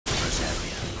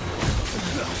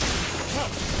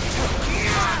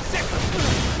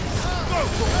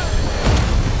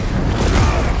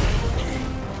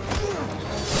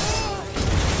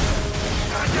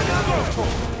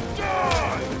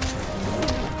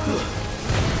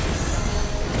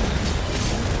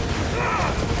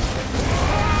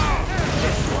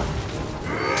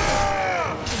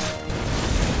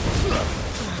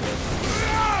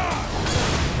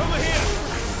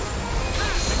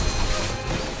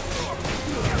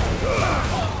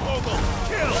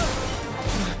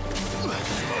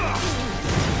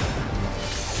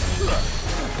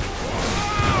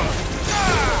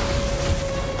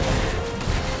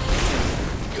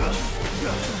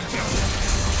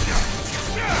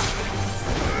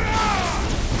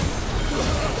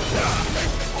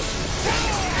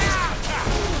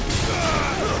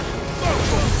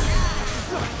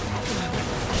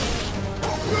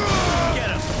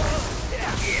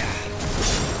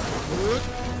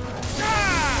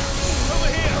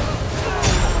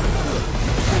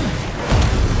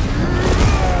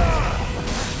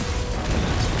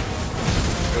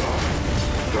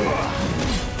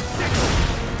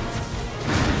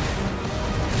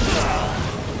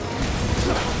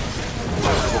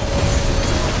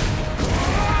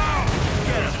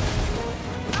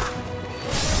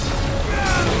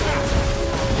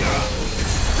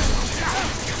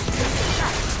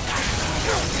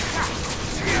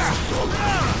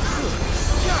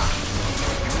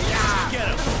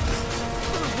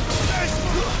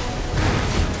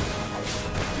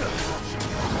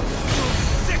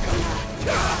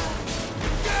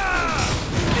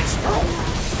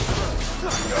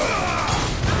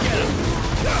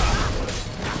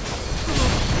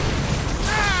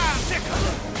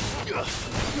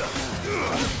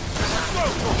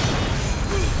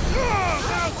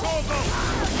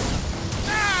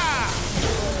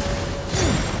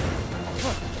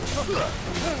Over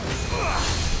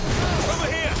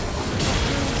here!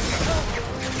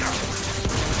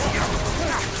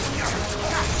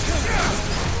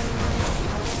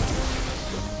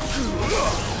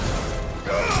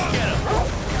 Get him!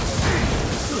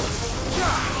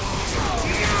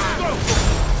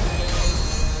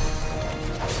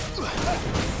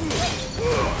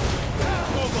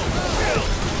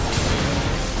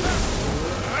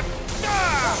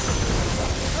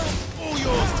 All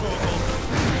yours, Torgal!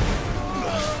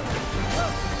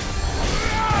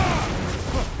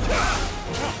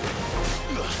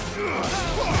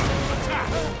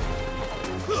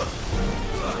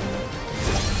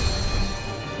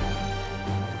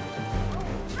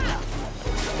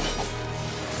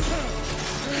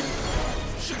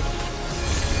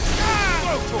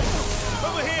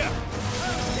 Over here!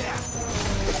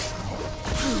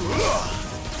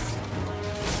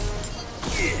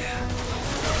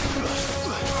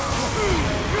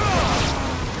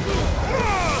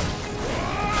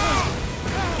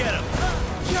 Get him!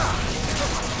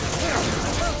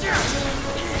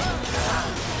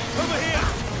 Over here!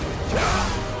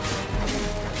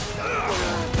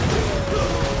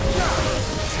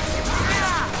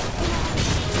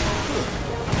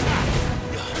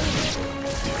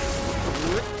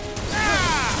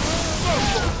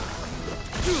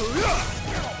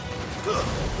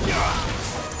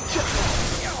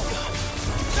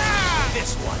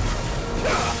 This one.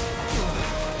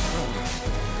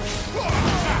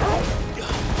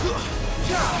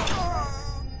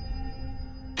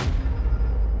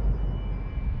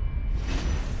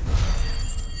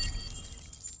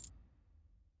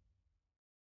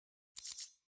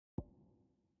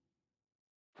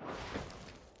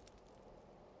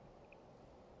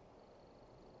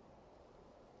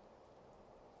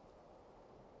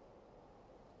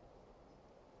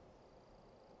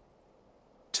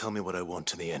 Tell me what I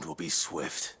want and the end will be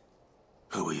swift.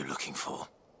 Who are you looking for?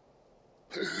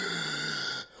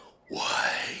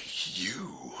 Why,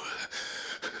 you.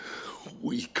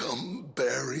 We come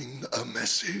bearing a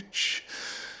message.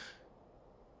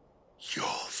 Your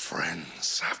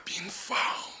friends have been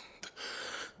found.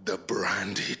 The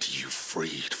branded you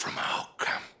freed from our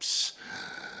camps.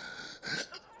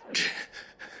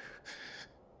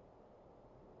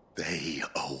 They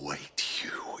await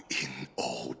you in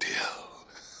Ordeal.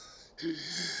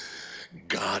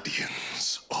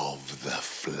 Guardians of the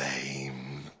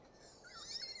Flame.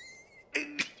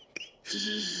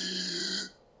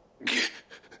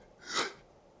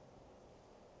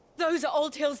 Those are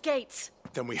Old Hill's gates.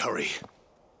 Then we hurry.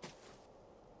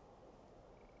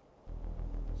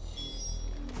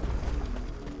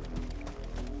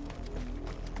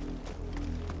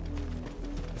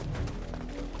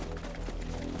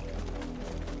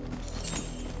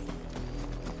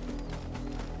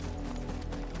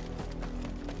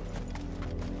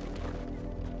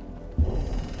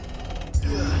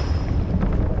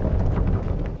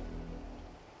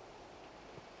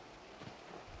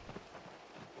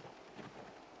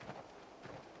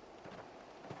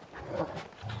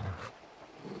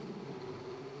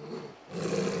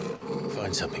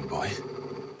 Find something, boy.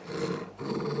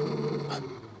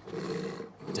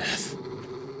 Death.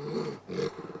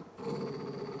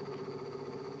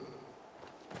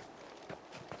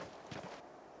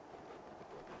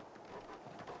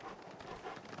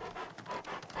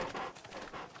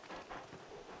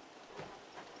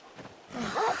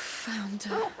 Found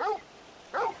her.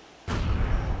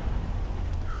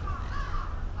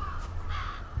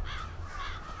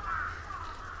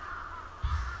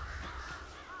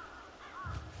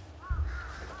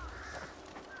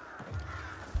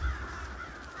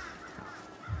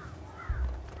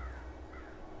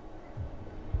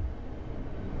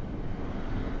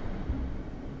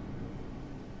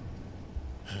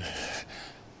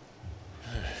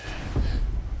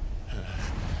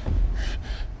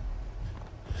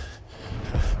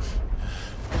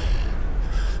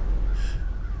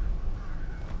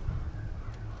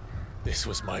 This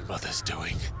was my mother's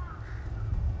doing.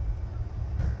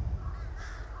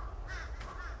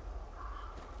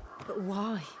 But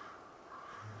why?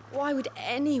 Why would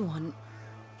anyone...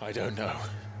 I don't know.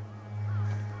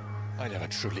 I never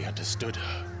truly understood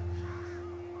her.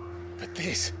 But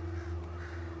this...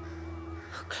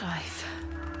 Oh, Clive.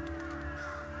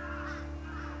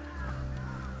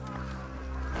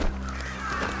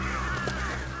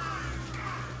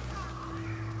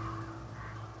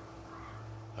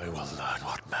 I will learn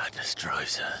what madness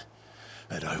drives her,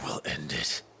 and I will end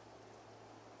it.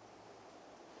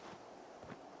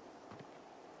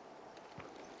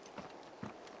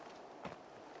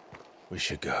 We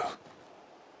should go.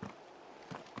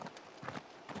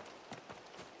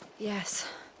 Yes.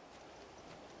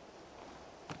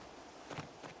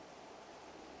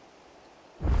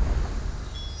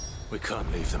 We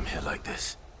can't leave them here like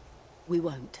this. We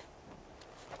won't.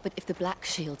 But if the Black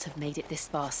Shields have made it this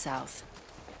far south,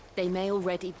 they may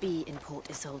already be in Port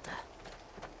Isolde.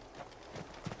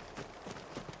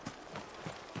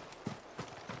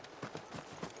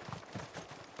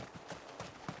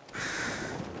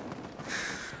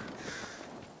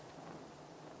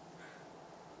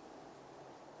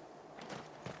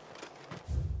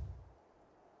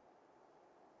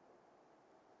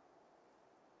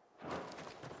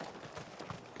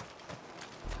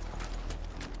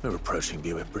 We're approaching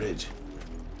Buick Bridge.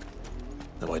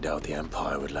 Though I doubt the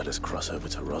Empire would let us cross over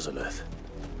to Rosalith.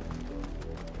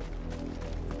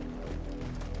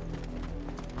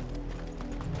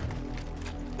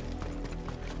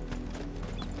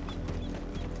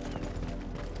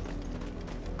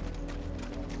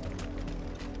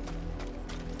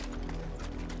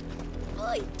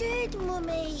 I did,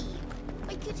 Mummy!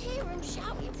 I could hear him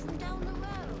shouting from down the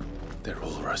road. They're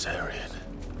all Rosarian.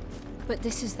 But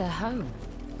this is their home.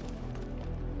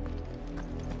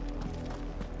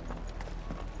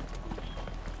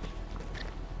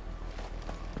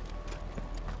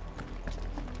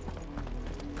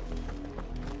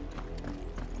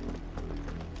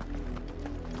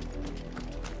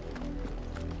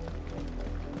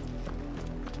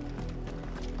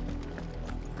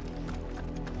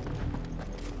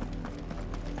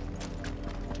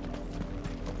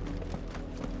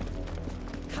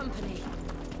 Company.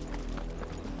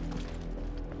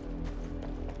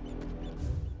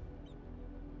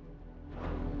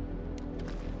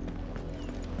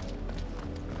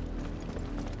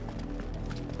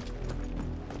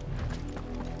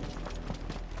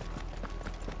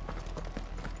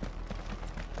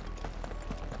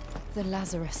 The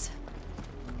Lazarus.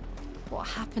 What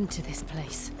happened to this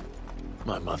place?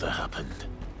 My mother happened.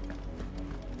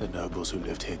 The nobles who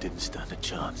lived here didn't stand a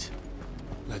chance.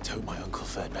 Let's hope my uncle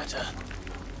fared better.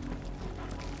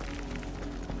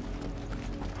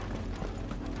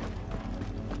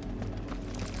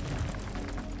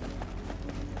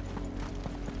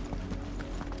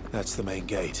 That's the main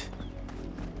gate.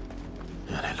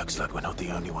 And it looks like we're not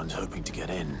the only ones hoping to get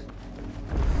in.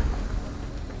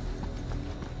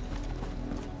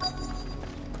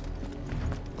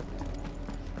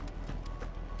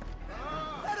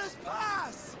 Let us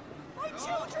pass! My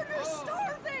children are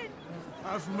starving!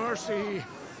 Have mercy!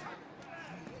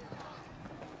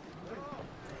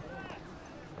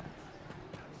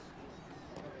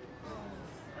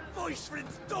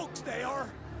 Voice-rinsed dogs they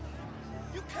are!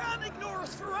 You can't ignore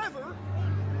us forever!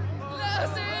 Let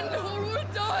us in, or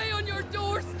we'll die on your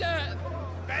doorstep!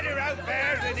 Better out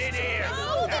there than in here!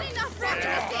 Oh, get enough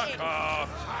Fuck off!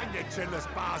 Hang the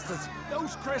chinless bastards!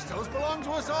 Those crystals belong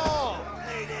to us all!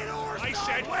 I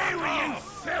said, where were you,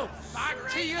 filth? Back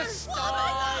to your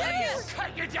sties!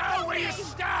 Cut you down where you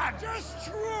stand!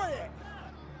 Destroy it!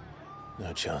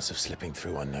 No chance of slipping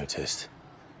through unnoticed.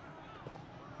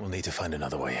 We'll need to find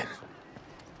another way in.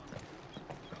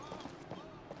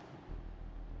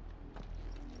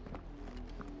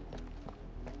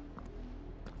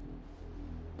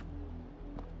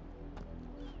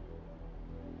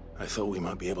 I thought we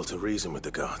might be able to reason with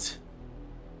the guards.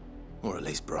 Or at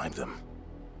least bribe them.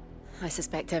 I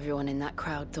suspect everyone in that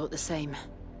crowd thought the same.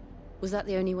 Was that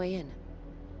the only way in?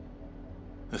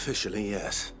 Officially,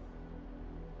 yes.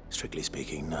 Strictly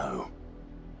speaking, no.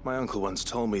 My uncle once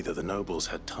told me that the nobles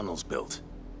had tunnels built,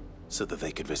 so that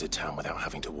they could visit town without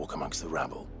having to walk amongst the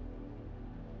rabble.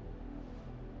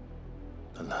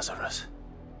 The Lazarus.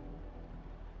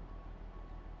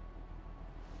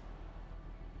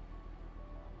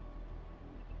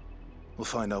 We'll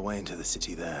find our way into the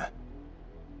city there.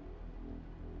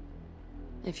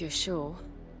 If you're sure.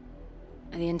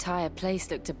 The entire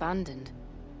place looked abandoned.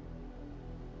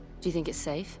 Do you think it's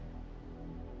safe?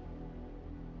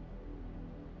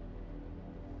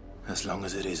 As long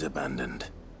as it is abandoned.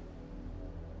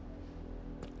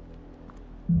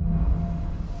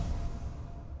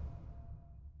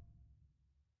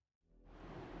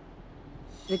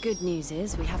 The good news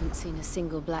is we haven't seen a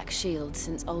single black shield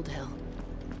since Old Hill.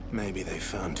 Maybe they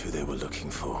found who they were looking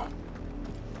for.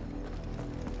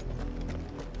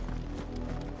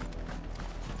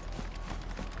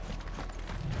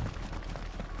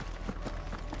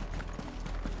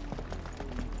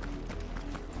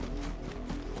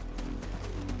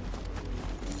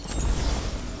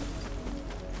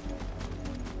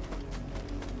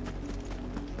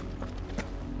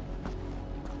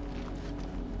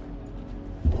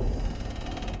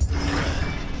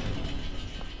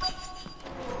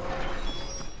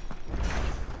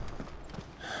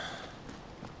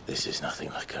 This is nothing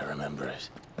like I remember it.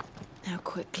 How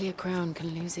quickly a crown can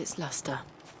lose its luster.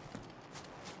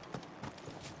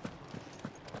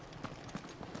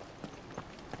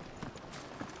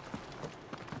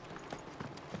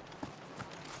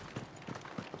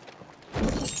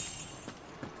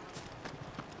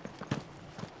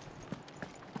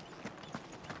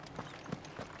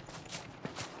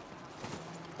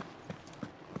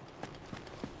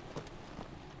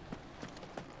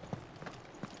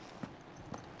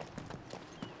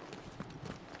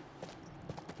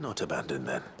 Not abandoned,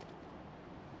 then.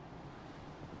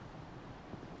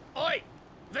 Oi!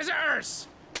 Visitors!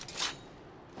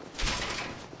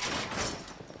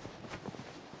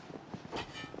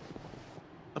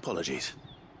 Apologies.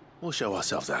 We'll show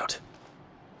ourselves out.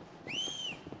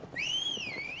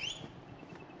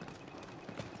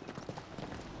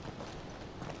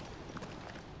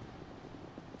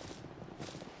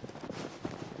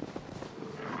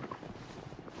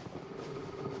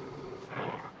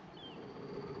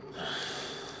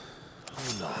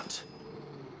 Or not.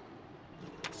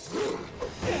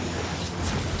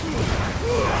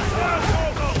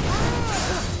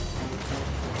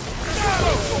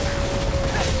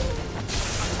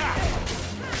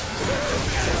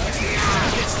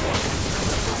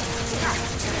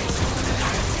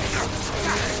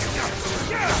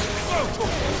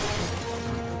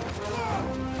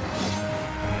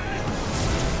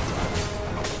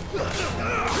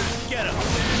 Get him!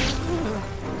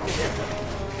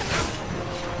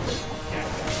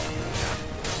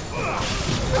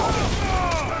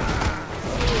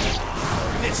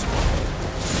 This one.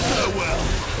 Farewell.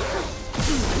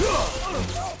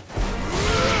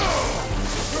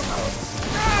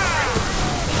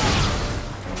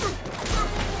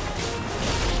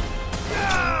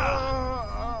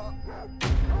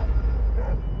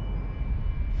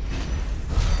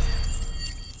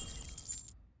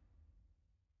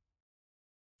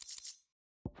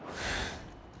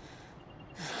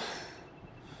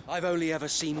 I've only ever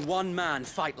seen one man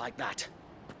fight like that.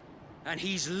 And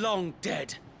he's long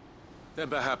dead. Then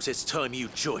perhaps it's time you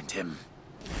joined him.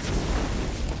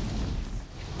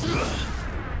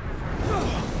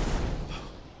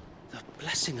 The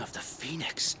blessing of the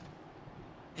Phoenix.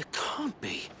 It can't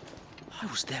be. I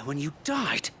was there when you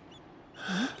died.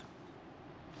 Huh?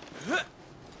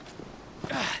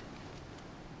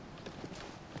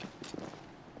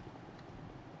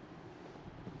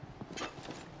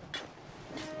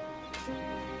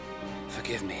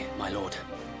 Forgive me, my lord.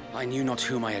 I knew not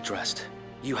whom I addressed.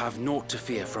 You have naught to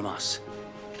fear from us.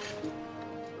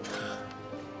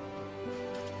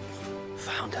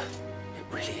 Founder, it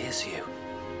really is you.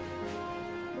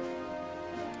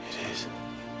 It is.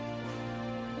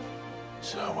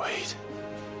 So wait.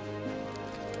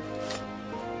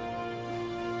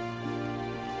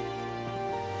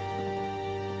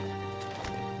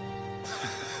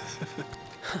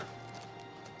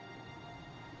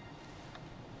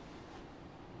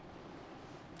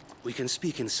 We can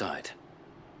speak inside.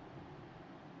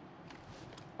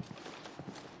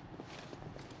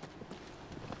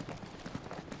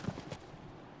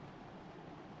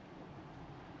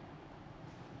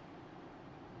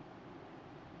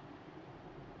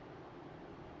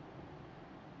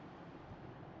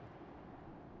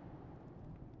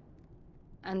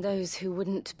 And those who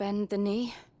wouldn't bend the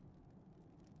knee?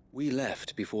 We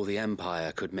left before the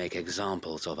Empire could make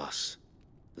examples of us,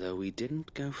 though we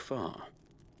didn't go far.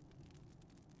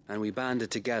 And we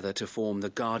banded together to form the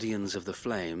Guardians of the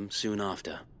Flame soon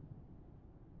after.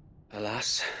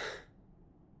 Alas,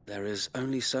 there is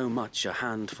only so much a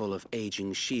handful of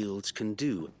aging shields can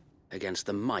do against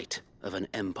the might of an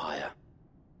empire.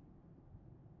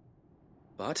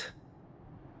 But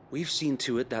we've seen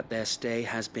to it that their stay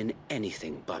has been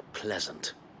anything but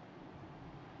pleasant.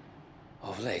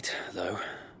 Of late, though,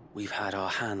 we've had our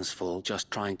hands full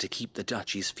just trying to keep the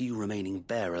Duchy's few remaining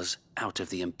bearers out of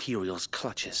the Imperial's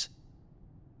clutches.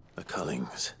 The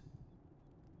Cullings.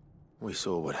 We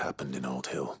saw what happened in Old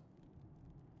Hill.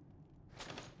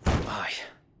 Aye,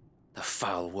 the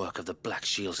foul work of the Black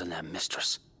Shields and their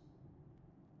mistress.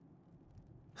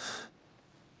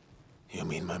 You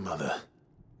mean my mother?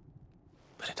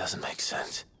 But it doesn't make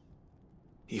sense.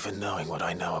 Even knowing what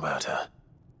I know about her.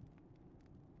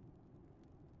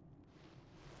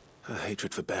 Her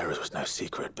hatred for bearers was no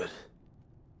secret, but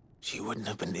she wouldn't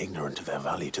have been ignorant of their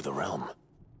value to the realm.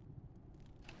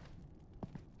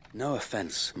 No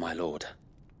offense, my lord,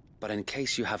 but in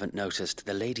case you haven't noticed,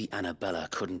 the Lady Annabella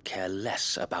couldn't care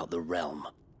less about the realm.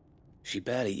 She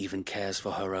barely even cares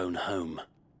for her own home.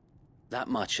 That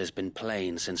much has been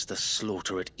plain since the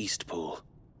slaughter at Eastpool.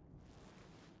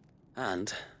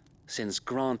 And, Since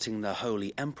granting the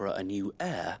Holy Emperor a new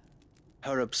heir,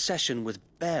 her obsession with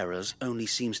bearers only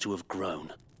seems to have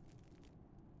grown.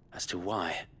 As to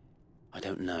why, I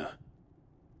don't know.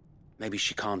 Maybe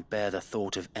she can't bear the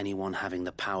thought of anyone having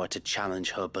the power to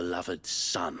challenge her beloved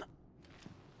son.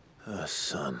 Her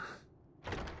son.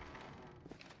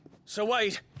 Sir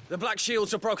Wade, the Black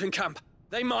Shields have broken camp.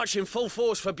 They march in full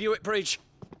force for Buick Bridge.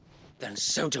 Then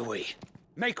so do we.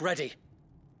 Make ready.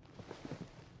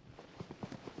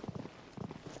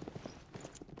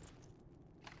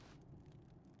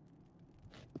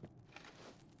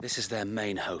 This is their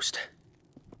main host.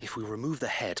 If we remove the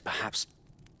head, perhaps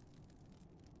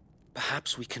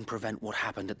we can prevent what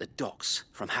happened at the docks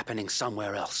from happening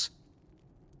somewhere else.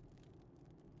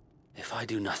 If I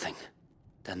do nothing,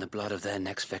 then the blood of their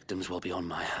next victims will be on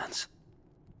my hands.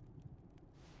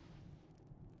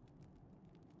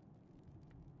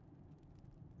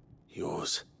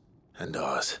 Yours and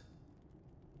ours.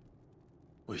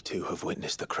 We too have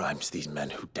witnessed the crimes these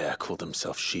men who dare call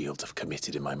themselves shields have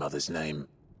committed in my mother's name.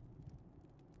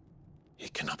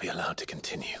 It cannot be allowed to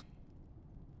continue.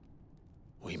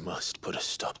 We must put a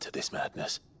stop to this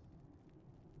madness.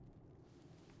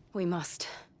 We must.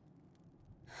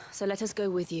 So let us go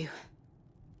with you.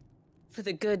 For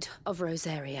the good of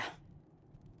Rosaria.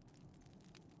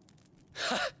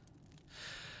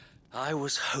 I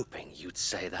was hoping you'd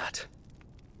say that.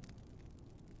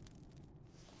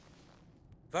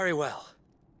 Very well.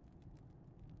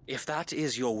 If that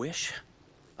is your wish,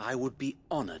 I would be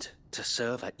honored to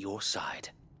serve at your side.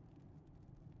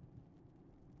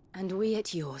 And we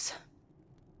at yours.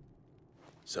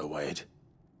 So, Wade,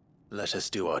 let us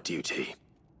do our duty.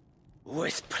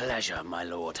 With pleasure, my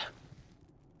lord.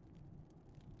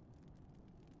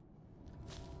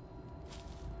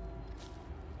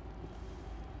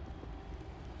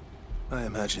 I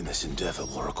imagine this endeavor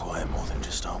will require more than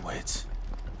just our wits.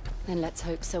 Then let's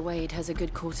hope Sir Wade has a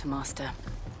good quartermaster.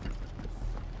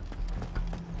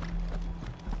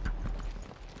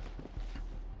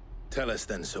 Tell us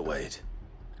then, Sir Wade.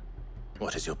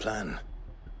 What is your plan?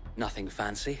 Nothing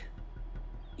fancy.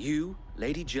 You,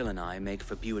 Lady Jill and I make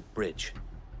for Buick Bridge,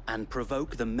 and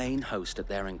provoke the main host at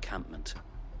their encampment.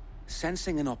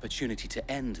 Sensing an opportunity to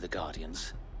end the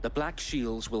Guardians, the Black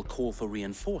Shields will call for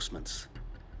reinforcements,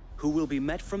 who will be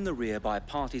met from the rear by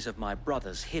parties of my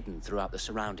brothers hidden throughout the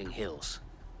surrounding hills.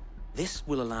 This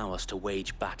will allow us to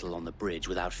wage battle on the bridge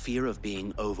without fear of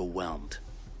being overwhelmed.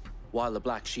 While the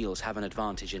Black Shields have an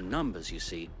advantage in numbers, you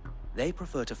see, they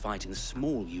prefer to fight in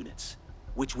small units,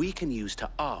 which we can use to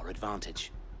our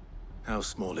advantage. How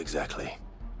small exactly?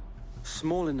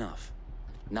 Small enough,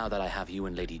 now that I have you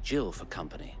and Lady Jill for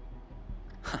company.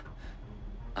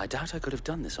 I doubt I could have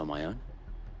done this on my own.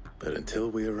 But until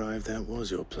we arrived, that was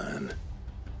your plan.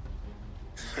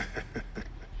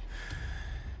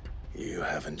 You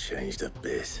haven't changed a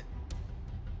bit.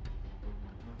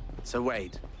 So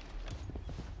Wade,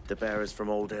 the bearers from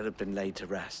Old Hill have been laid to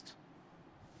rest.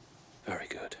 Very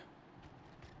good.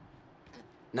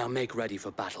 Now make ready for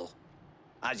battle.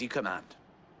 As you command.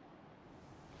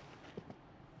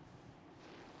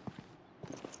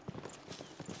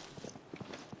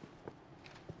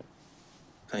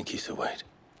 Thank you, Sir Wade.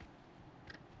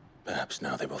 Perhaps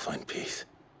now they will find peace.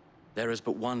 There is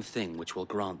but one thing which will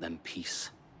grant them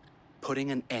peace.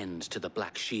 Putting an end to the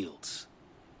Black Shields.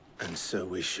 And so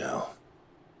we shall.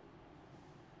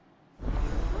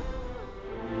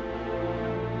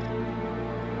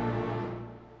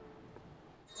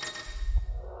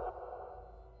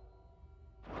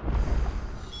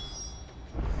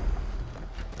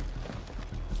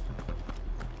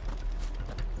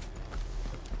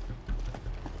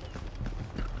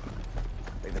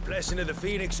 May the blessing of the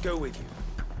Phoenix go with you.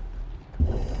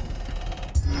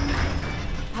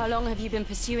 How long have you been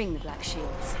pursuing the Black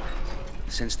Shields?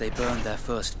 Since they burned their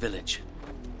first village.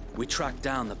 We tracked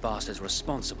down the bastards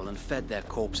responsible and fed their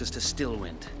corpses to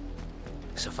Stillwind.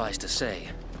 Suffice to say,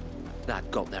 that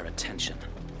got their attention.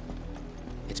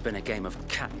 It's been a game of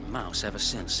cat and mouse ever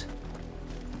since.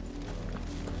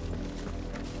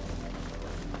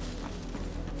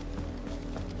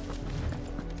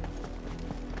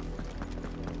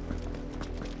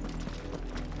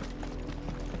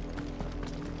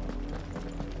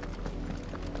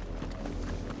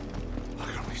 Look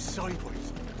at me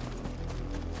sideways.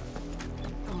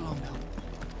 Go along now.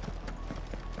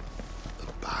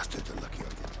 The bastards are lucky I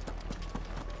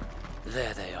did.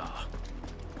 There they are.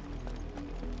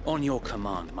 On your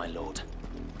command, my lord.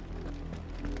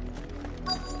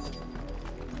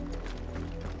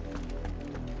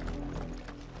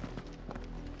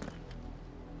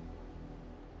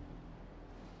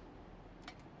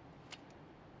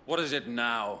 What is it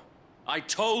now? I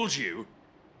told you.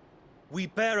 We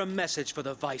bear a message for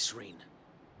the Vicereine.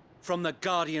 From the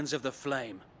Guardians of the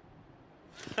Flame.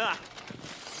 Ha!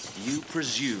 You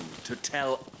presume to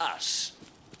tell us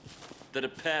that a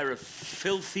pair of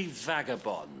filthy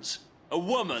vagabonds, a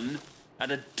woman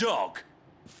and a dog,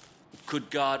 could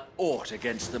guard aught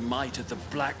against the might of the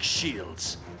Black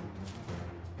Shields?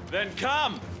 Then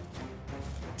come!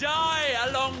 Die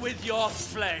along with your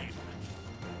flame!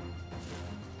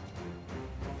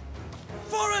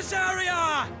 For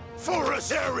Azaria! For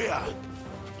Azaria!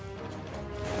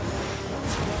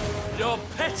 Your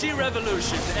petty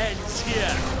revolution ends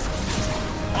here.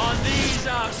 On these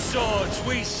our swords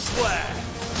we swear.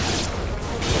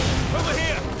 Over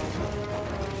here!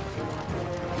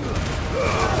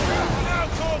 Now,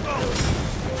 Torgal!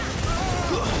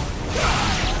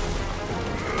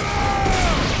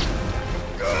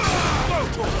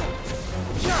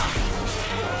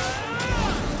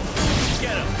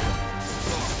 Get him!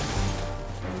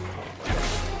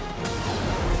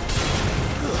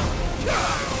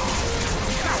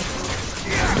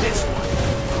 This one!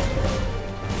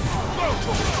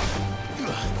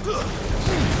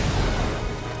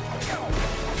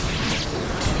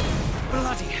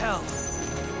 Bloody hell!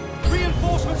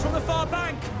 Reinforcements from the far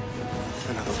bank!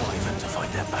 Another wyvern to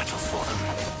fight their battles for them.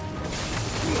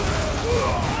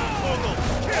 Torgal,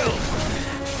 kill!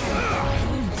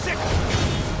 Sick!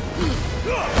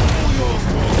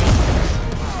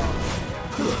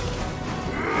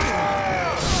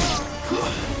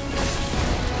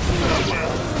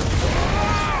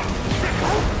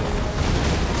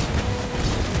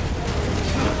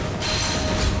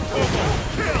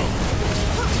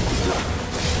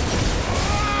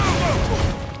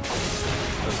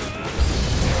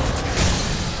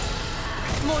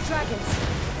 More dragons.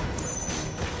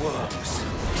 Worms.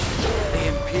 The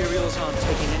Imperials aren't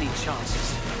taking any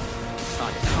chances. I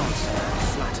can't say I'm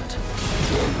flattered.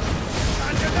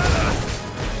 And another!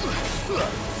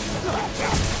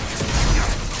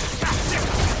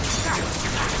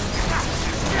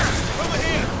 Over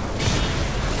here!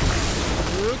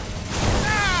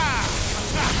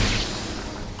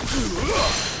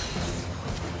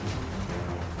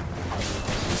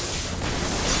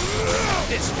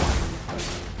 This one.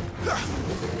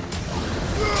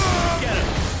 Get him!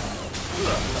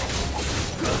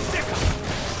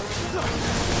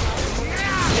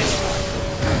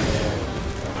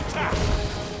 Attack!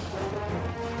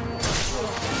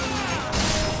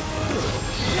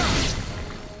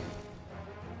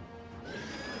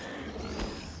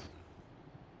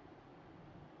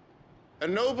 A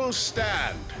noble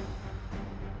stand,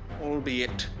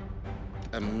 albeit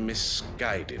a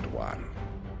misguided one.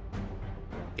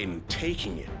 In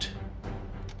taking it,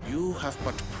 you have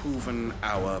but proven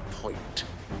our point.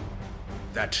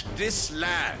 That this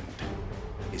land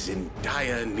is in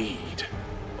dire need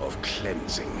of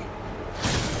cleansing.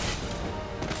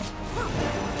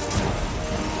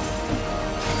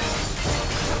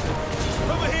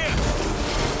 Over here!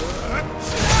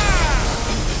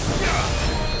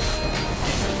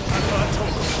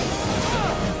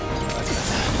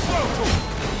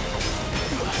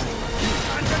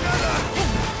 And another!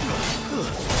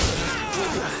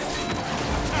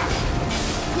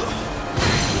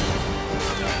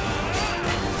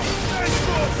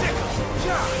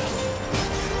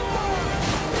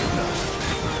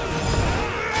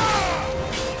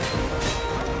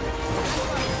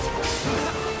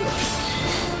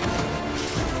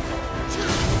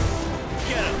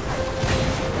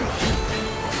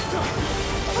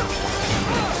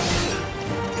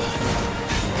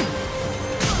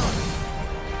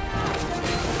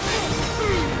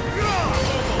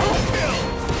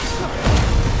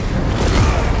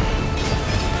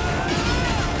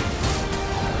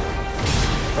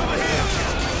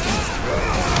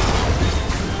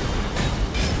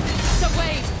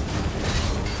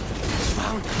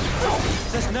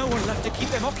 There's no one left to keep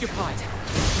them occupied.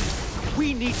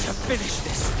 We need to finish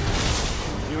this.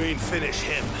 You mean finish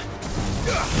him?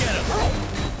 Get him!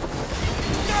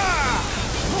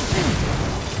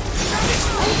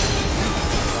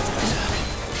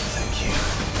 Thank you.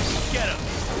 Get him!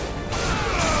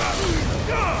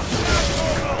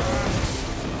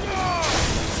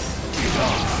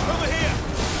 Over here!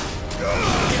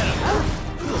 Get him!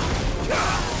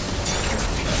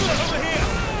 Over here!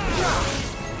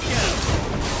 Get him!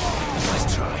 Nice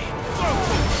try.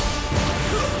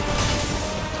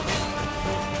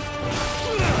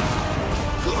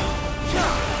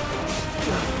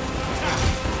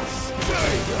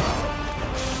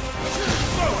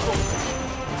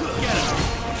 Get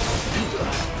him!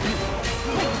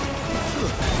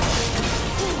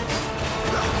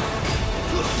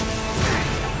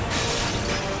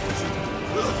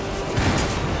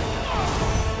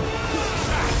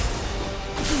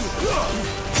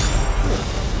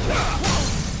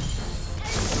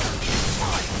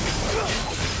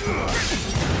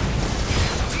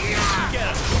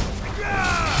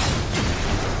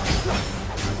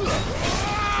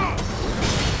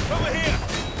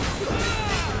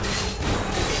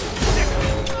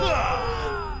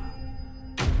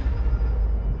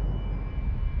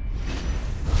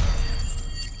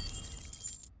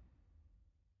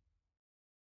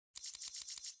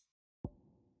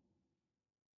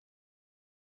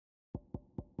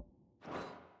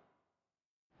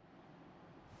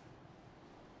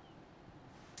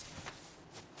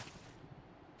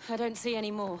 I don't see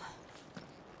any more.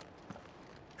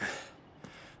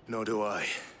 Nor do I.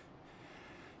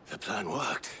 The plan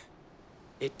worked.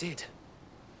 It did.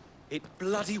 It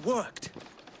bloody worked.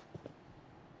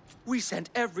 We sent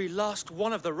every last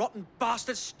one of the rotten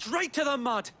bastards straight to the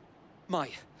mud!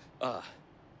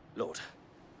 Lord,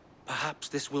 perhaps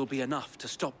this will be enough to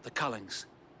stop the Cullings.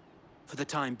 For the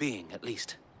time being, at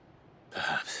least.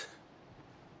 Perhaps.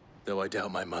 Though I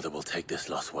doubt my mother will take this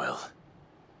loss well.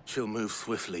 She'll move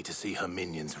swiftly to see her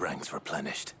minions' ranks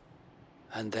replenished.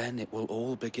 And then it will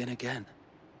all begin again.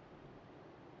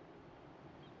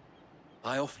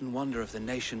 I often wonder if the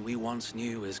nation we once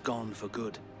knew is gone for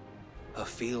good. Her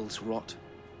fields rot.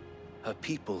 Her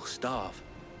people starve.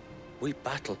 We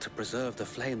battled to preserve the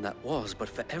flame that was, but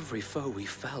for every foe we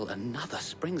fell, another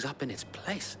springs up in its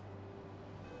place.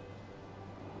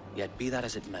 Yet be that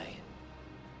as it may,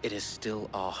 it is still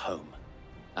our home,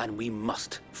 and we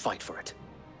must fight for it.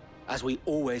 As we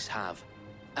always have,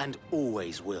 and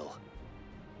always will.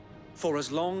 For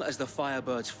as long as the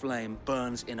Firebird's flame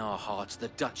burns in our hearts, the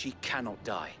Duchy cannot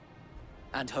die.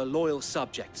 And her loyal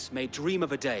subjects may dream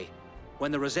of a day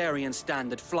when the Rosarian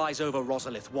standard flies over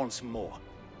Rosalith once more.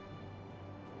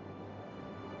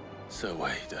 So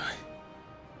wait,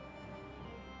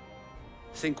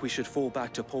 Think we should fall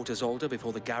back to Port Isolde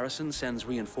before the garrison sends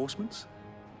reinforcements?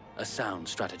 A sound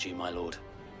strategy, my lord.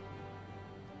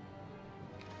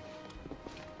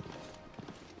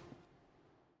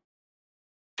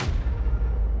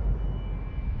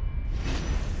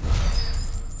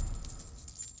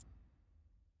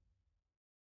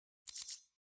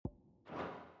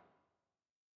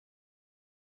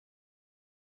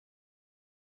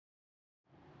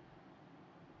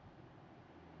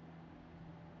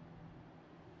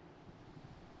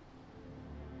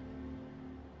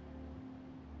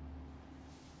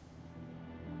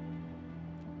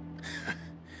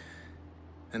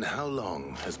 And how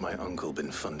long has my uncle been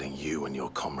funding you and your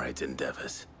comrades'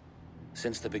 endeavors?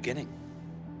 Since the beginning.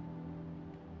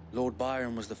 Lord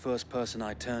Byron was the first person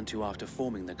I turned to after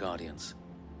forming the Guardians.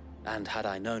 And had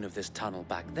I known of this tunnel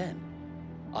back then,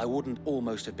 I wouldn't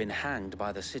almost have been hanged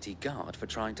by the city guard for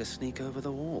trying to sneak over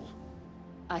the wall.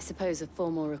 I suppose a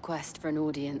formal request for an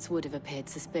audience would have appeared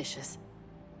suspicious.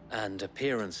 And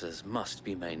appearances must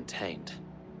be maintained.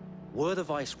 Were the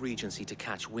Vice-Regency to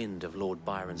catch wind of Lord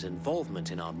Byron's involvement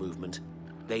in our movement,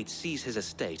 they'd seize his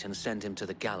estate and send him to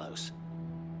the gallows,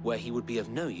 where he would be of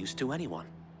no use to anyone.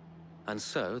 And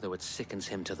so, though it sickens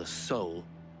him to the soul,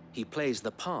 he plays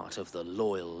the part of the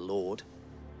loyal lord,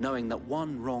 knowing that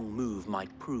one wrong move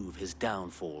might prove his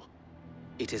downfall.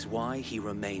 It is why he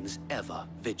remains ever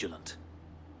vigilant.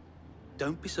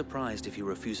 Don't be surprised if he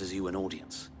refuses you an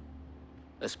audience,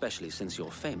 especially since you're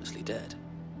famously dead.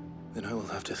 Then I will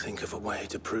have to think of a way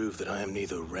to prove that I am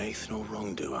neither wraith nor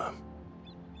wrongdoer.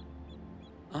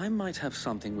 I might have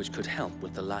something which could help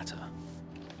with the latter.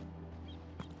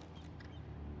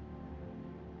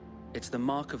 It's the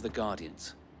mark of the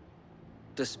Guardians.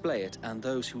 Display it, and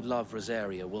those who love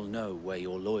Rosaria will know where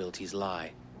your loyalties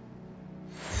lie.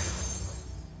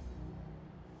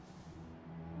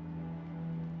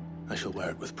 I shall wear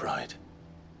it with pride.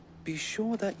 Be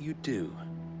sure that you do.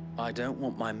 I don't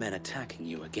want my men attacking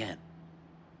you again.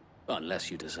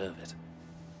 Unless you deserve it.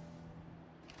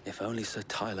 If only Sir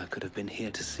Tyler could have been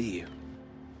here to see you.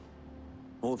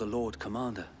 Or the Lord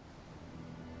Commander.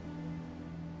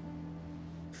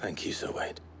 Thank you, Sir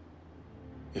Wade.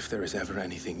 If there is ever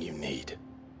anything you need.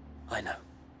 I know.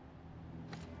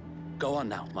 Go on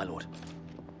now, my lord.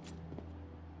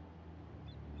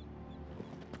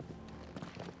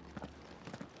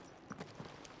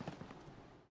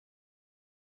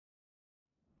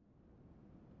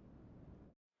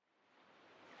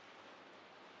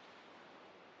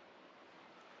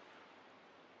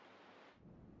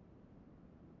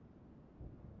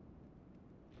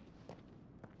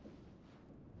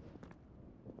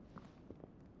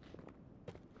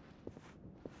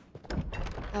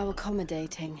 How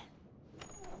accommodating.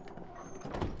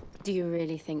 Do you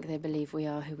really think they believe we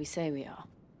are who we say we are?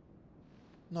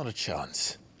 Not a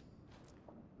chance.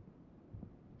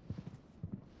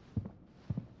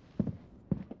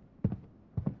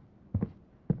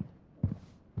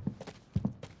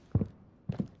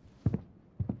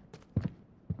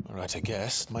 All right, I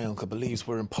guess. My uncle believes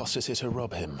we're imposters here to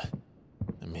rob him.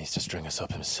 And means to string us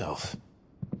up himself.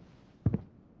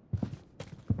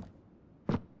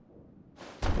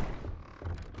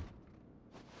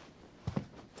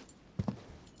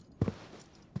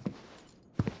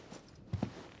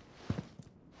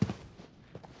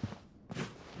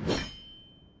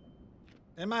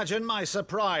 Imagine my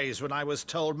surprise when I was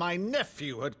told my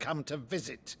nephew had come to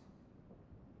visit.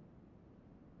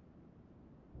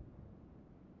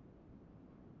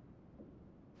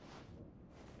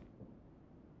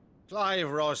 Clive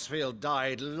Rossfield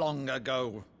died long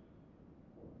ago.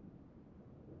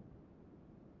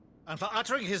 And for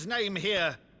uttering his name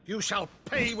here, you shall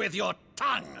pay with your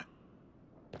tongue!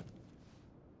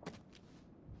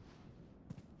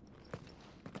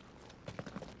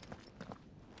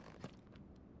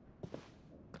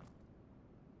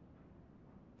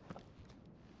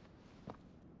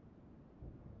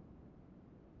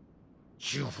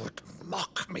 You would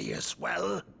mock me as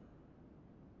well?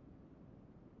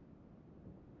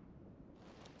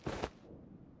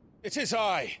 It is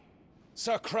I,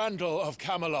 Sir Crandall of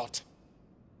Camelot,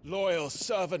 loyal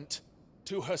servant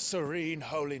to Her Serene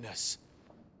Holiness,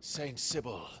 Saint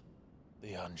Sybil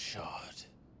the Unshod.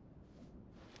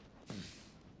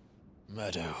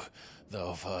 Meadow,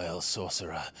 thou vile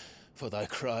sorcerer, for thy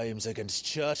crimes against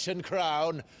church and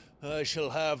crown, I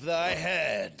shall have thy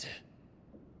head.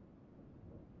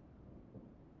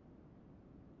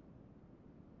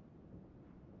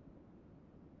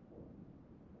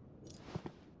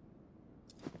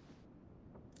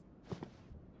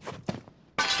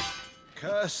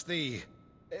 Curse thee,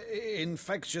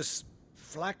 infectious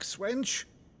flax wench.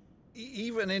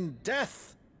 Even in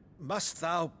death, must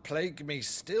thou plague me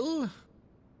still?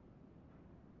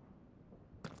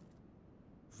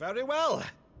 Very well.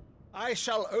 I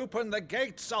shall open the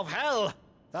gates of hell,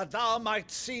 that thou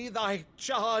might see thy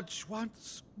charge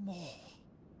once more.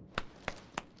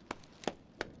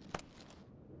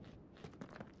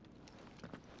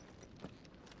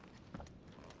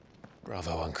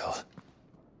 Bravo, Uncle.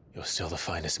 You're still the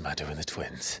finest Meadow in the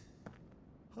twins.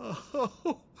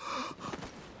 Oh,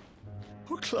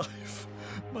 Clive,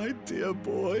 my dear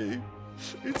boy,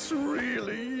 it's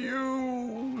really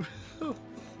you.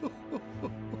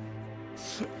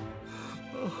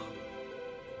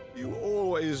 You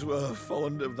always were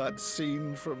fond of that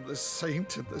scene from The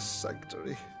Saint in the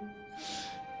Sanctuary.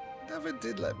 Never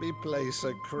did let me play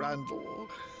Sir Crandall.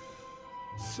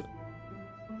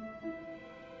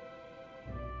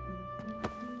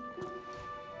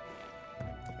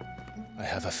 I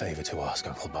have a favor to ask,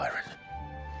 Uncle Byron.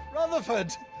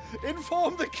 Rutherford,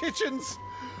 inform the kitchens.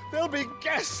 There'll be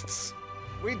guests.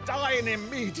 We dine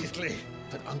immediately.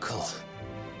 But, Uncle...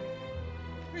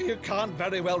 You can't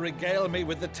very well regale me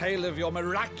with the tale of your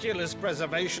miraculous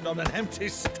preservation on an empty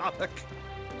stomach.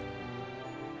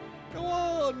 Go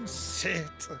on,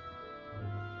 sit.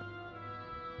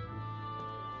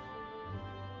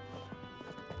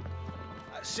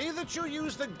 See that you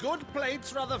use the good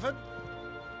plates, Rutherford.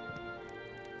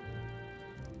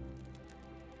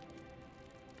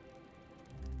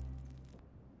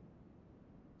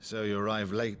 So you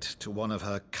arrived late to one of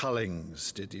her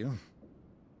cullings, did you?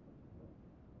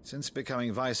 Since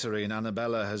becoming Vicereine,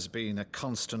 Annabella has been a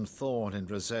constant thorn in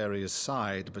Rosaria's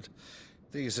side, but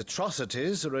these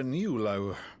atrocities are a new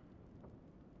low.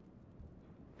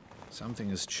 Something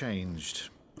has changed.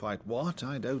 Quite what,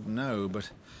 I don't know, but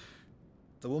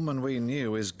the woman we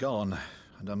knew is gone,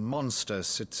 and a monster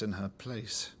sits in her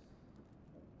place.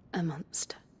 A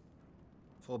monster?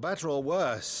 For better or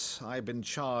worse, I've been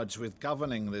charged with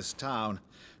governing this town,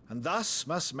 and thus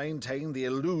must maintain the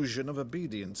illusion of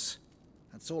obedience.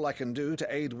 That's all I can do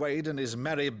to aid Wade and his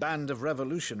merry band of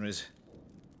revolutionaries.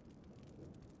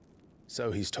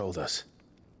 So he's told us.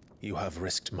 You have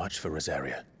risked much for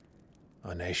Rosaria.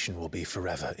 Our nation will be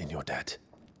forever in your debt.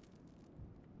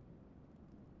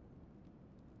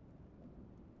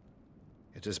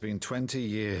 It has been 20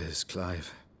 years,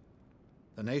 Clive.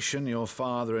 The nation your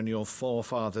father and your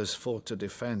forefathers fought to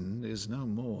defend is no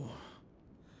more.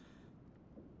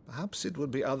 Perhaps it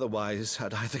would be otherwise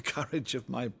had I the courage of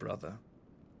my brother.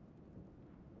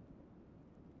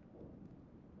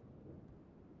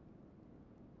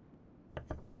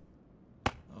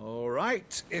 All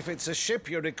right, if it's a ship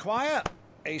you require,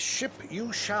 a ship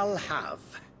you shall have.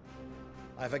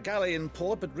 I've a galley in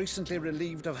port, but recently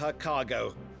relieved of her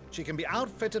cargo. She can be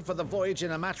outfitted for the voyage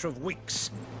in a matter of weeks.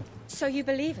 So you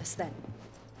believe us, then?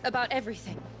 About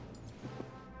everything?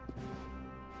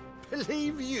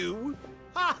 Believe you?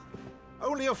 Ha!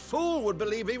 Only a fool would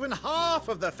believe even half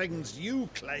of the things you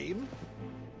claim.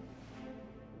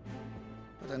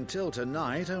 But until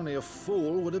tonight, only a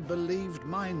fool would have believed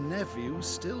my nephew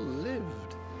still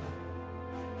lived.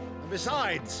 And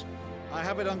besides, I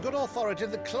have it on good authority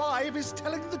that Clive is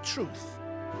telling the truth.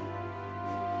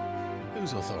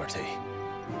 Whose authority?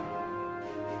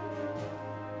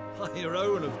 Your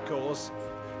own, of course.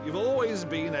 You've always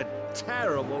been a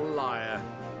terrible liar.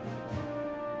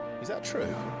 Is that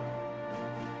true?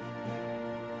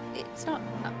 It's not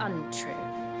untrue.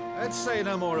 Let's say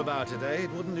no more about it, eh?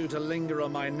 It wouldn't do to linger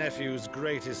on my nephew's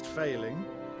greatest failing.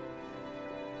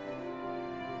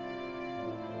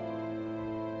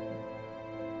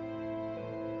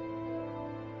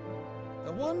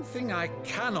 one thing I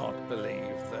cannot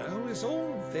believe, though, is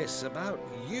all this about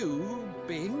you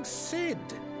being Sid.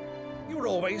 You were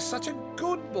always such a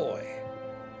good boy,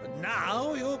 but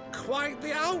now you're quite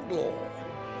the outlaw.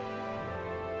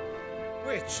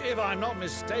 Which, if I'm not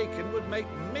mistaken, would make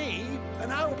me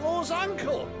an outlaw's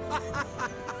uncle.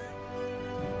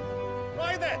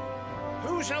 Right then,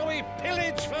 who shall we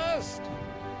pillage first?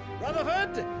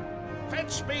 Rutherford,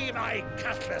 fetch me my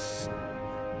cutlass.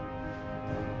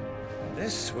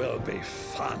 This will be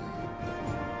fun.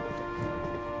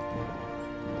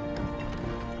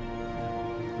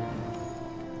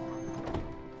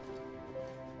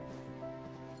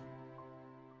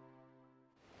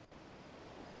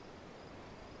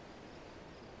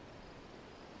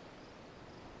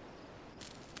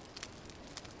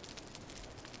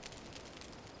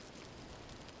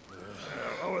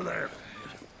 Over there.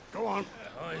 Go on.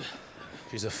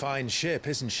 She's a fine ship,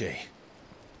 isn't she?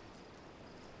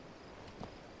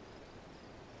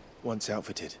 Once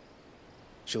outfitted,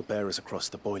 she'll bear us across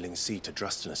the boiling sea to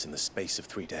Drustinus in the space of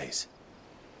 3 days.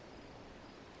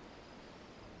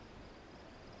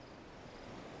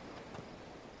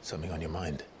 Something on your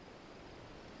mind?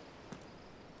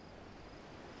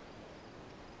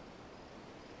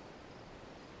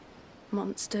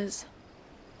 Monsters.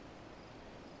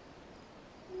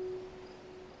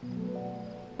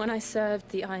 When I served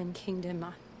the Iron Kingdom,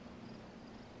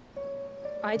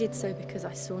 I did so because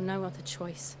I saw no other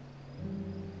choice.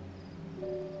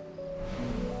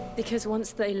 Because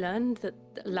once they learned that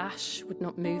the lash would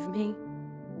not move me,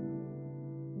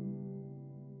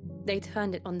 they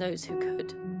turned it on those who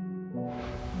could.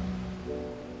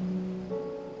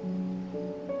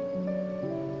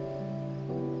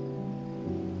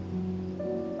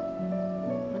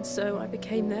 And so I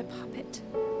became their puppet.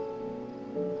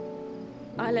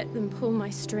 I let them pull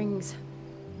my strings,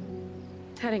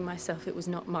 telling myself it was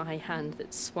not my hand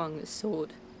that swung the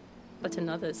sword, but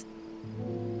another's.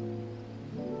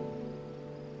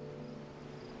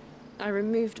 I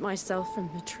removed myself from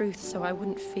the truth so I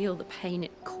wouldn't feel the pain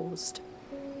it caused.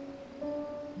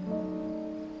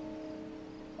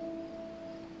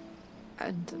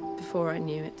 And before I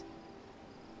knew it,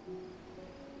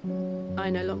 I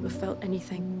no longer felt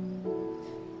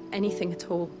anything. Anything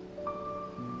at all.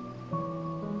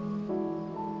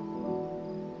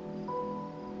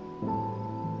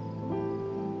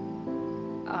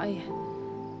 I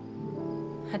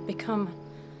had become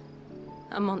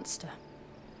a monster.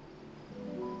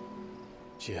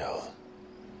 Jill.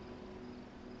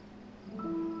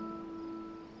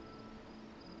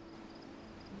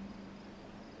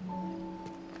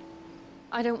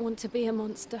 I don't want to be a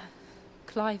monster,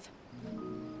 Clive.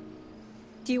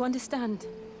 Do you understand?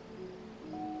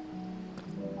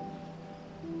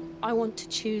 I want to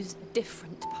choose a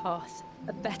different path,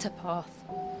 a better path.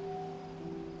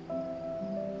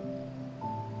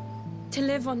 To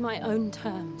live on my own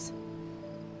terms.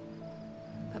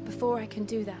 But before I can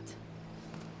do that,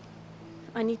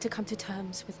 I need to come to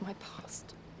terms with my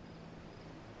past.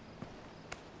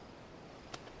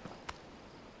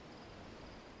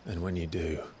 And when you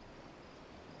do,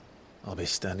 I'll be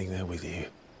standing there with you,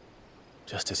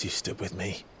 just as you stood with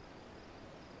me.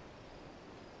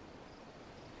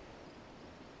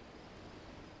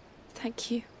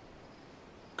 Thank you,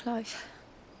 Clive.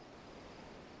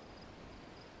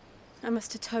 I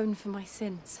must atone for my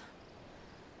sins.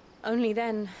 Only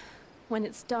then, when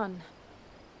it's done,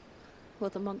 will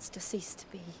the monster cease to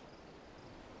be.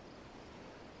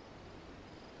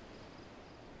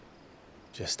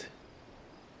 Just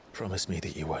promise me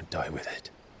that you won't die with it.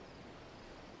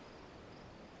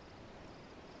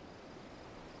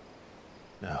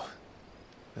 Now,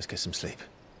 let's get some sleep.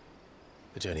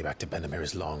 The journey back to Benamir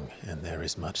is long, and there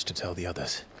is much to tell the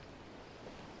others.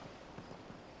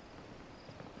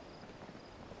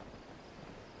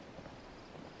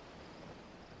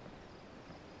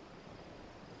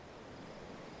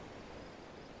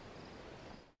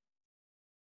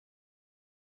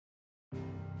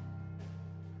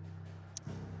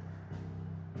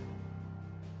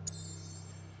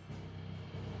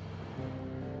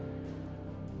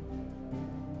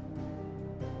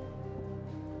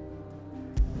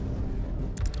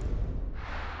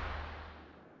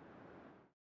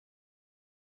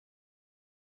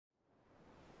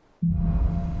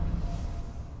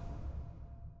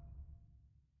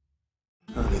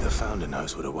 Only the Founder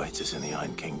knows what awaits us in the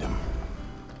Iron Kingdom.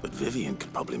 But Vivian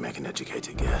could probably make an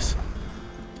educated guess.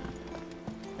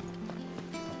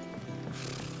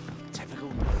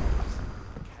 Typical.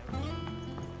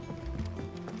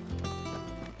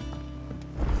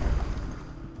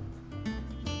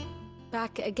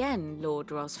 Back again, Lord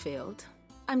Rosfield.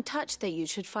 I'm touched that you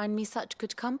should find me such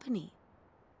good company.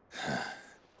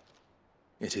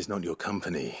 It is not your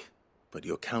company, but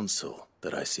your counsel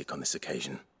that I seek on this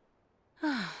occasion.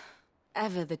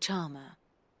 Ever the charmer.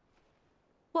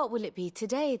 What will it be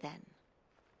today, then?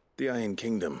 The Iron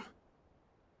Kingdom.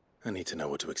 I need to know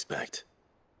what to expect.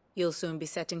 You'll soon be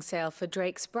setting sail for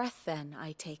Drake's Breath, then,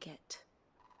 I take it.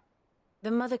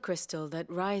 The mother crystal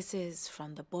that rises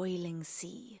from the boiling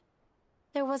sea.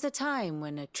 There was a time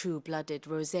when a true-blooded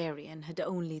Rosarian had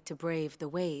only to brave the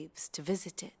waves to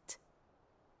visit it.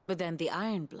 But then the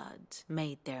Ironblood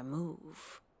made their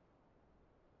move.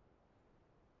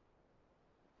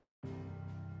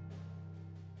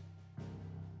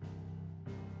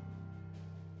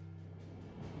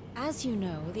 As you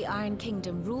know, the Iron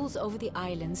Kingdom rules over the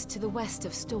islands to the west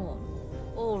of Storm.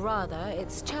 Or rather,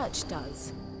 its church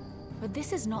does. But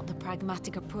this is not the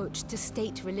pragmatic approach to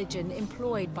state religion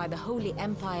employed by the Holy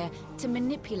Empire to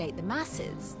manipulate the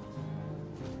masses.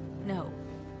 No,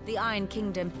 the Iron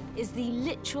Kingdom is the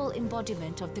literal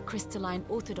embodiment of the crystalline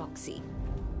orthodoxy.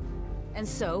 And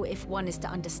so, if one is to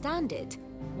understand it,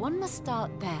 one must start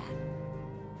there.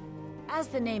 As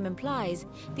the name implies,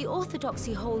 the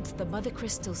orthodoxy holds the mother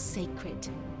crystals sacred,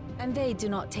 and they do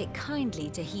not take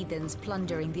kindly to heathens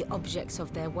plundering the objects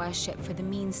of their worship for the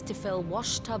means to fill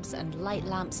washtubs and light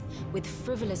lamps with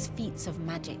frivolous feats of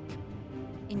magic.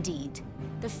 Indeed,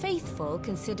 the faithful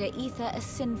consider ether a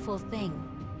sinful thing,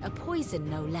 a poison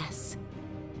no less.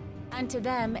 And to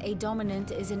them, a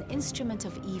dominant is an instrument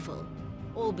of evil,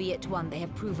 albeit one they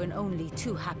have proven only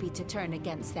too happy to turn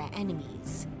against their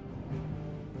enemies.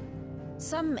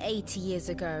 Some 80 years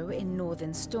ago in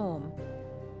Northern Storm,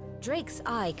 Drake's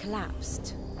eye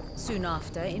collapsed. Soon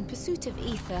after, in pursuit of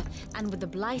ether and with the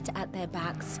Blight at their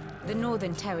backs, the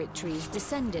Northern Territories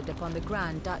descended upon the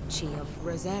Grand Duchy of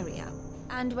Rosaria.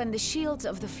 And when the Shields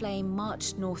of the Flame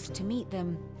marched north to meet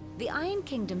them, the Iron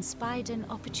Kingdom spied an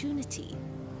opportunity.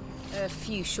 A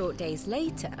few short days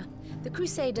later, the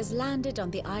Crusaders landed on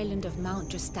the island of Mount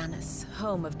Drastanus,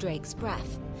 home of Drake's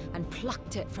Breath, and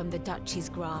plucked it from the Duchy's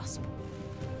grasp.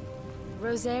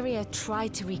 Rosaria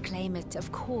tried to reclaim it,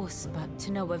 of course, but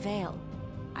to no avail.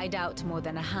 I doubt more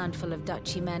than a handful of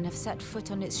Duchy men have set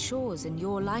foot on its shores in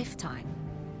your lifetime.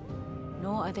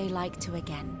 Nor are they like to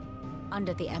again,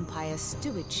 under the Empire's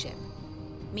stewardship,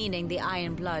 meaning the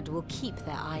Iron Blood will keep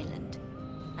their island.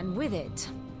 And with it,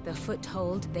 the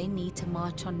foothold they need to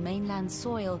march on mainland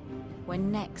soil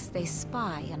when next they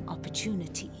spy an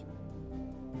opportunity.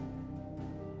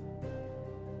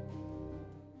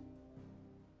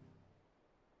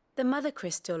 The Mother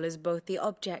Crystal is both the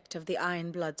object of the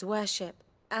Iron Blood's worship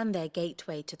and their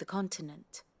gateway to the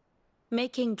continent,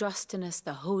 making Drastanus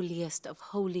the holiest of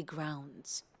holy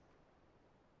grounds,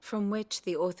 from which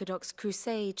the Orthodox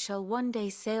Crusade shall one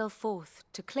day sail forth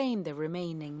to claim the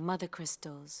remaining Mother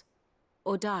Crystals,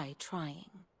 or die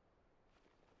trying.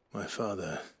 My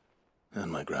father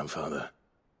and my grandfather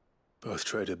both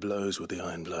traded blows with the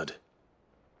Iron Blood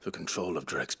for control of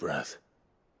Drake's Breath.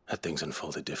 Had things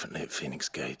unfolded differently at Phoenix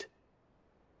Gate,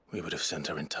 we would have sent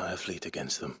our entire fleet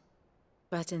against them.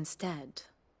 But instead,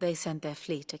 they sent their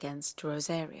fleet against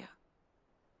Rosaria,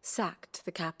 sacked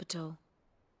the capital,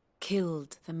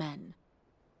 killed the men,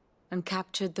 and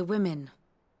captured the women,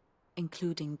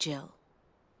 including Jill.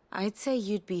 I'd say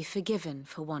you'd be forgiven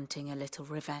for wanting a little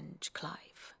revenge,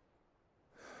 Clive.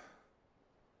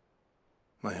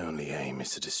 My only aim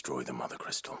is to destroy the Mother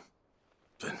Crystal.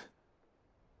 But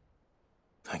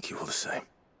thank you all the same.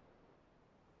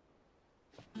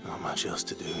 Not much else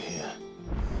to do here.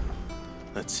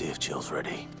 Let's see if Jill's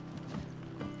ready.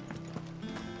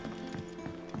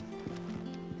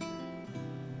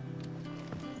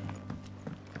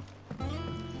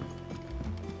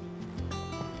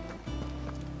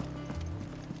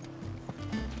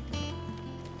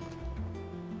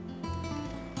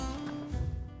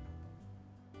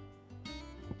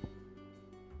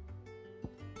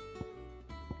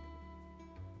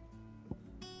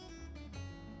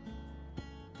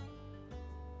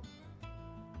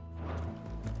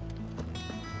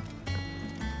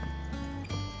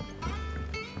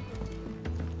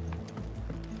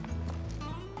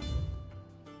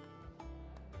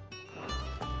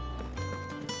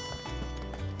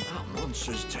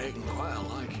 Monster's taken quite a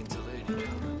liking to Lady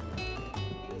Karen.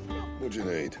 What do you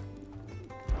need?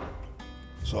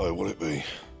 So, what'll it be?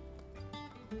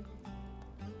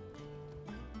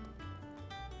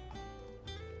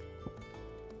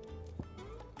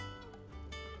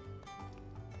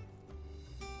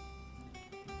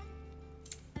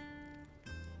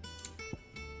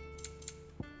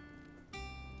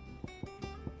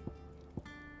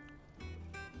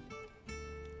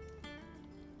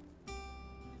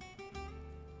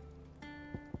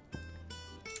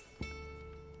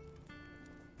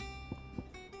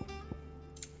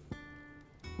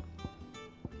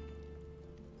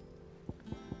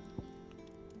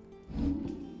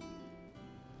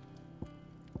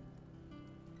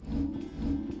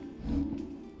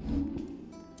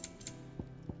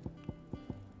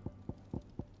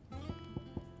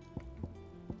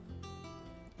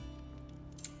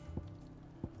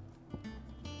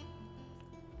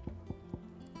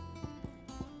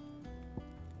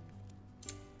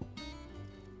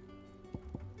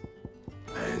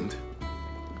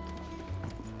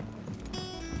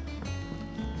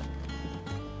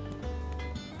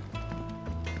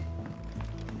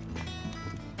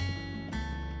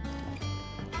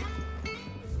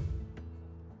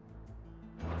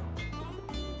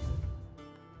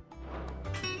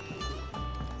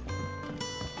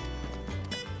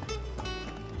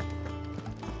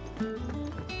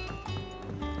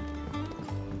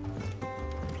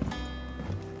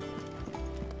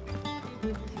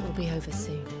 It'll be over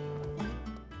soon.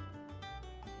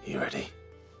 You ready?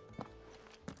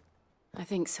 I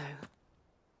think so.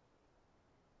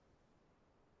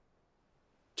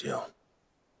 Jill.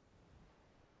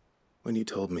 When you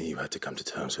told me you had to come to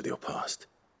terms with your past,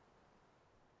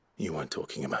 you weren't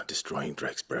talking about destroying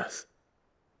Drake's breath,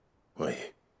 were you?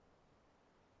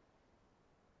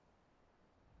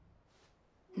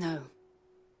 No.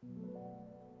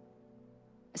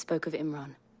 I spoke of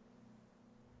Imran,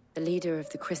 the leader of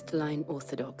the Crystalline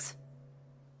Orthodox.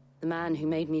 The man who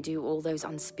made me do all those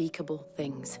unspeakable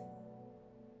things.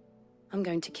 I'm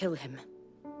going to kill him.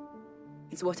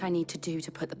 It's what I need to do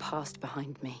to put the past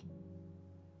behind me.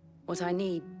 What I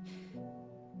need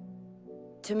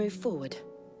to move forward.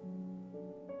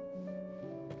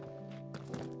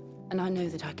 And I know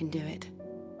that I can do it.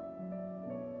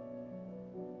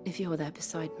 If you're there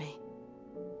beside me.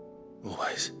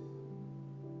 Always.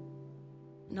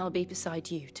 And I'll be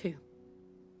beside you, too.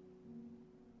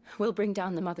 We'll bring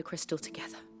down the Mother Crystal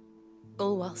together.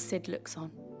 All while Sid looks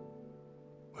on.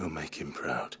 We'll make him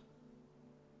proud.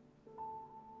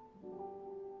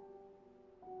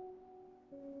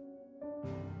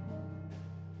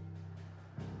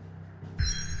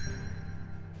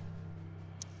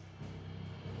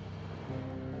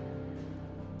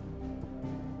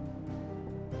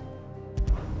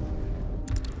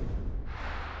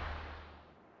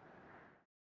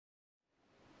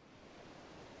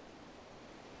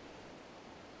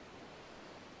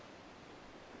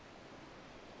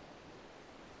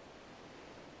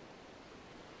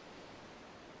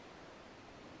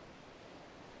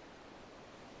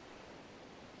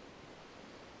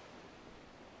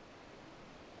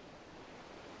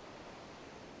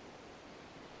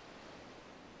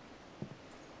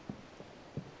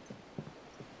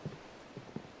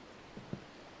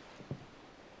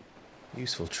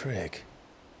 Useful trick.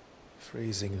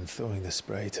 Freezing and thawing the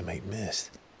spray to make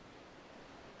mist.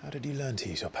 How did you learn to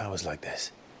use your powers like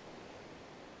this?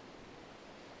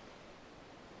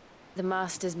 The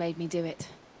Masters made me do it.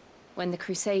 When the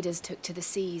Crusaders took to the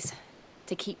seas,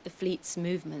 to keep the fleet's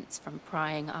movements from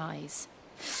prying eyes.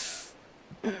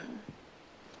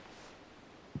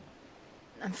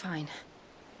 I'm fine.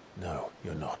 No,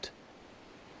 you're not.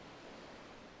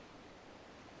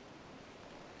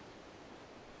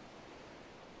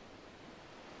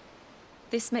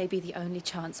 This may be the only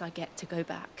chance I get to go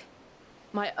back.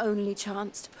 My only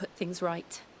chance to put things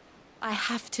right. I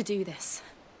have to do this.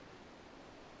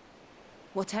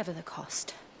 Whatever the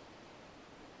cost.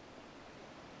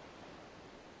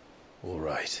 All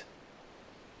right.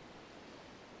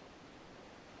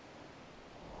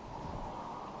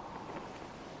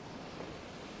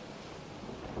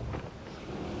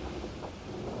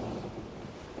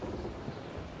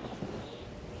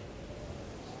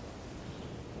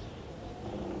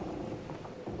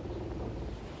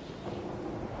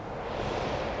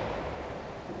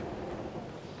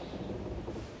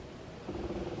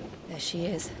 There she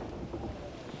is.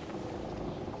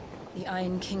 The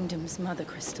Iron Kingdom's Mother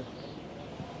Crystal.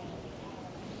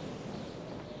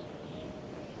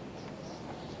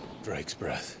 Drake's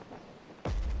breath.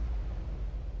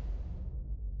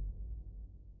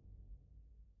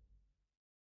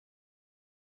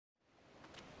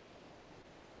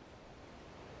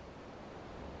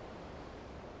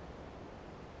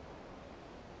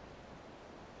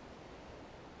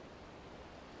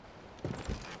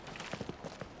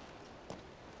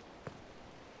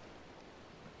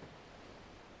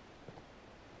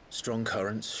 Strong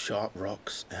currents, sharp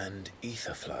rocks, and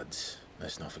ether floods.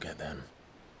 Let's not forget them.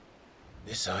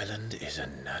 This island is a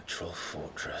natural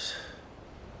fortress.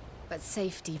 But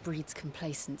safety breeds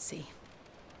complacency.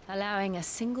 Allowing a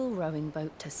single rowing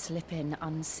boat to slip in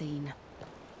unseen.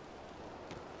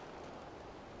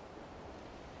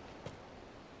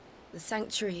 The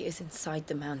sanctuary is inside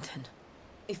the mountain.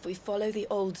 If we follow the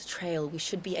old trail, we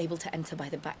should be able to enter by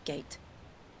the back gate.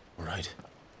 All right.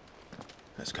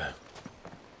 Let's go.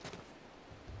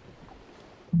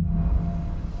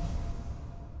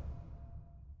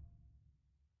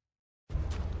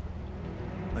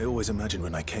 I always imagined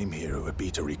when I came here it would be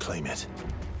to reclaim it.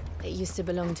 It used to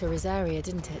belong to Rosaria,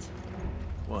 didn't it?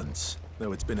 Once,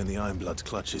 though it's been in the Ironblood's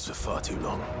clutches for far too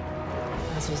long.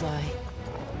 As was I.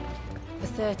 For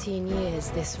 13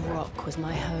 years, this rock was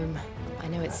my home. I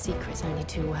know its secrets only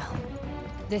too well.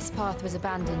 This path was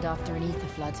abandoned after an ether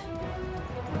flood.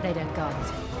 They don't guard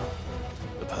it.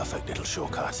 The perfect little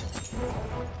shortcut.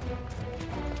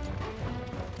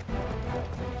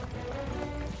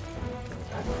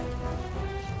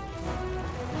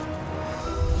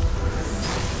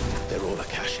 They're all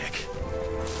Akashic.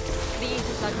 The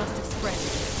ether flood must have spread.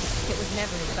 It was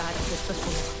never as bad as this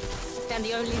before. And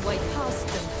the only way past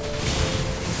them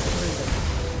is through them.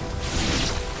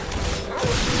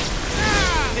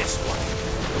 This one.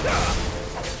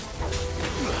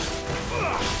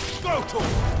 Go to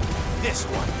him. This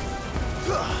one.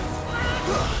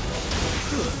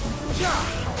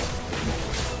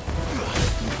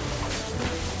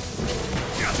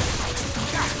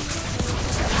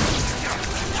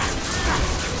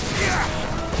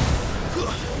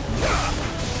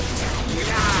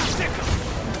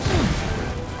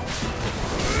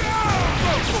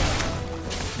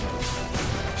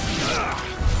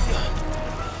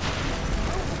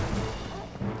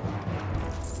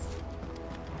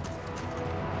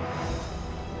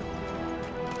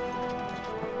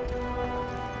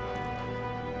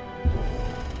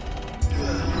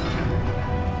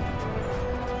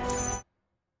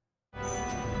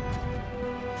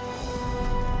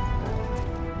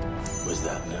 Was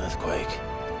that an earthquake?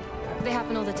 They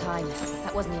happen all the time.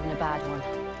 That wasn't even a bad one.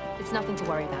 It's nothing to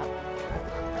worry about.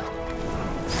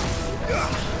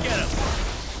 Get him!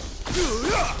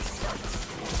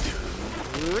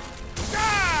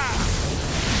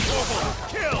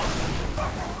 Kill!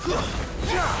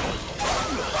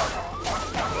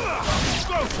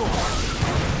 Go for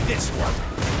it! This one!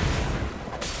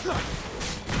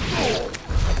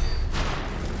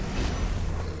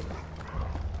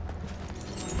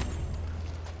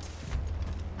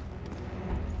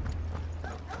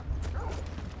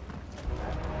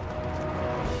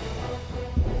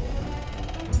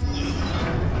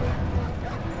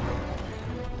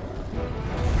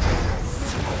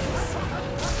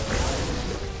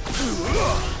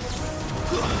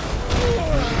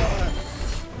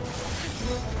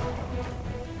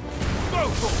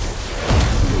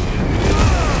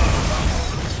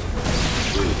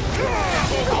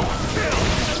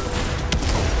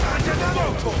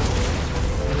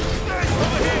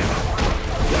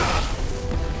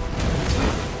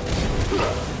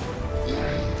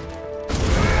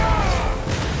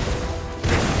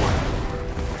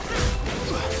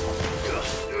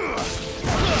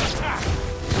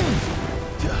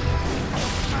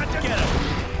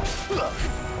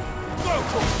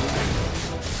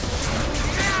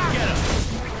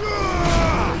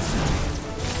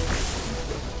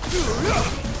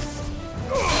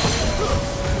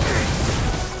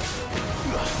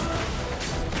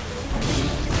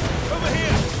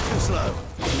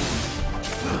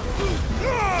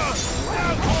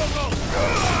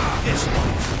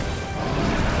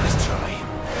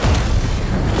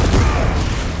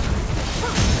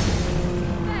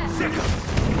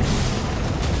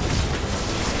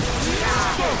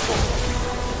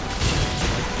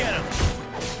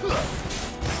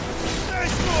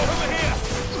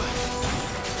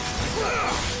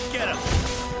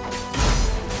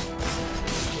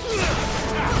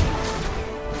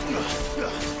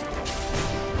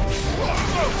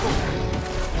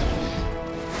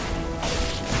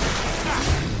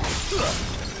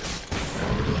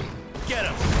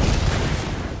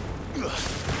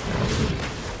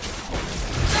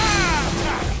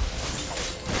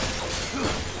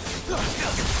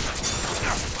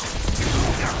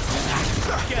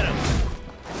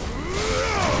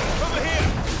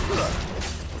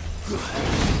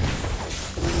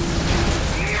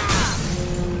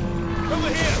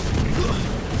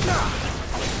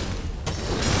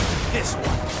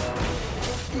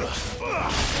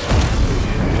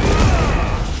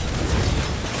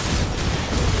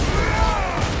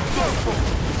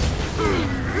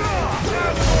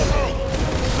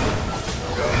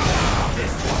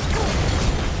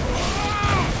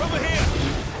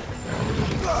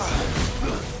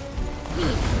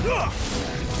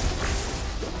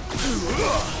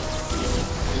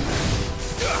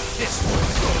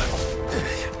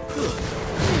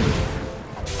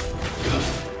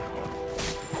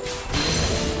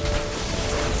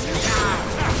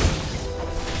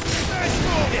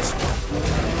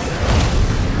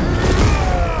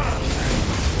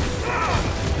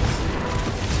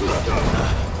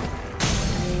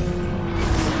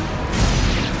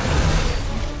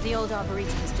 The old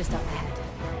arboretum is just up ahead.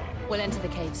 We'll enter the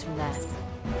caves from there.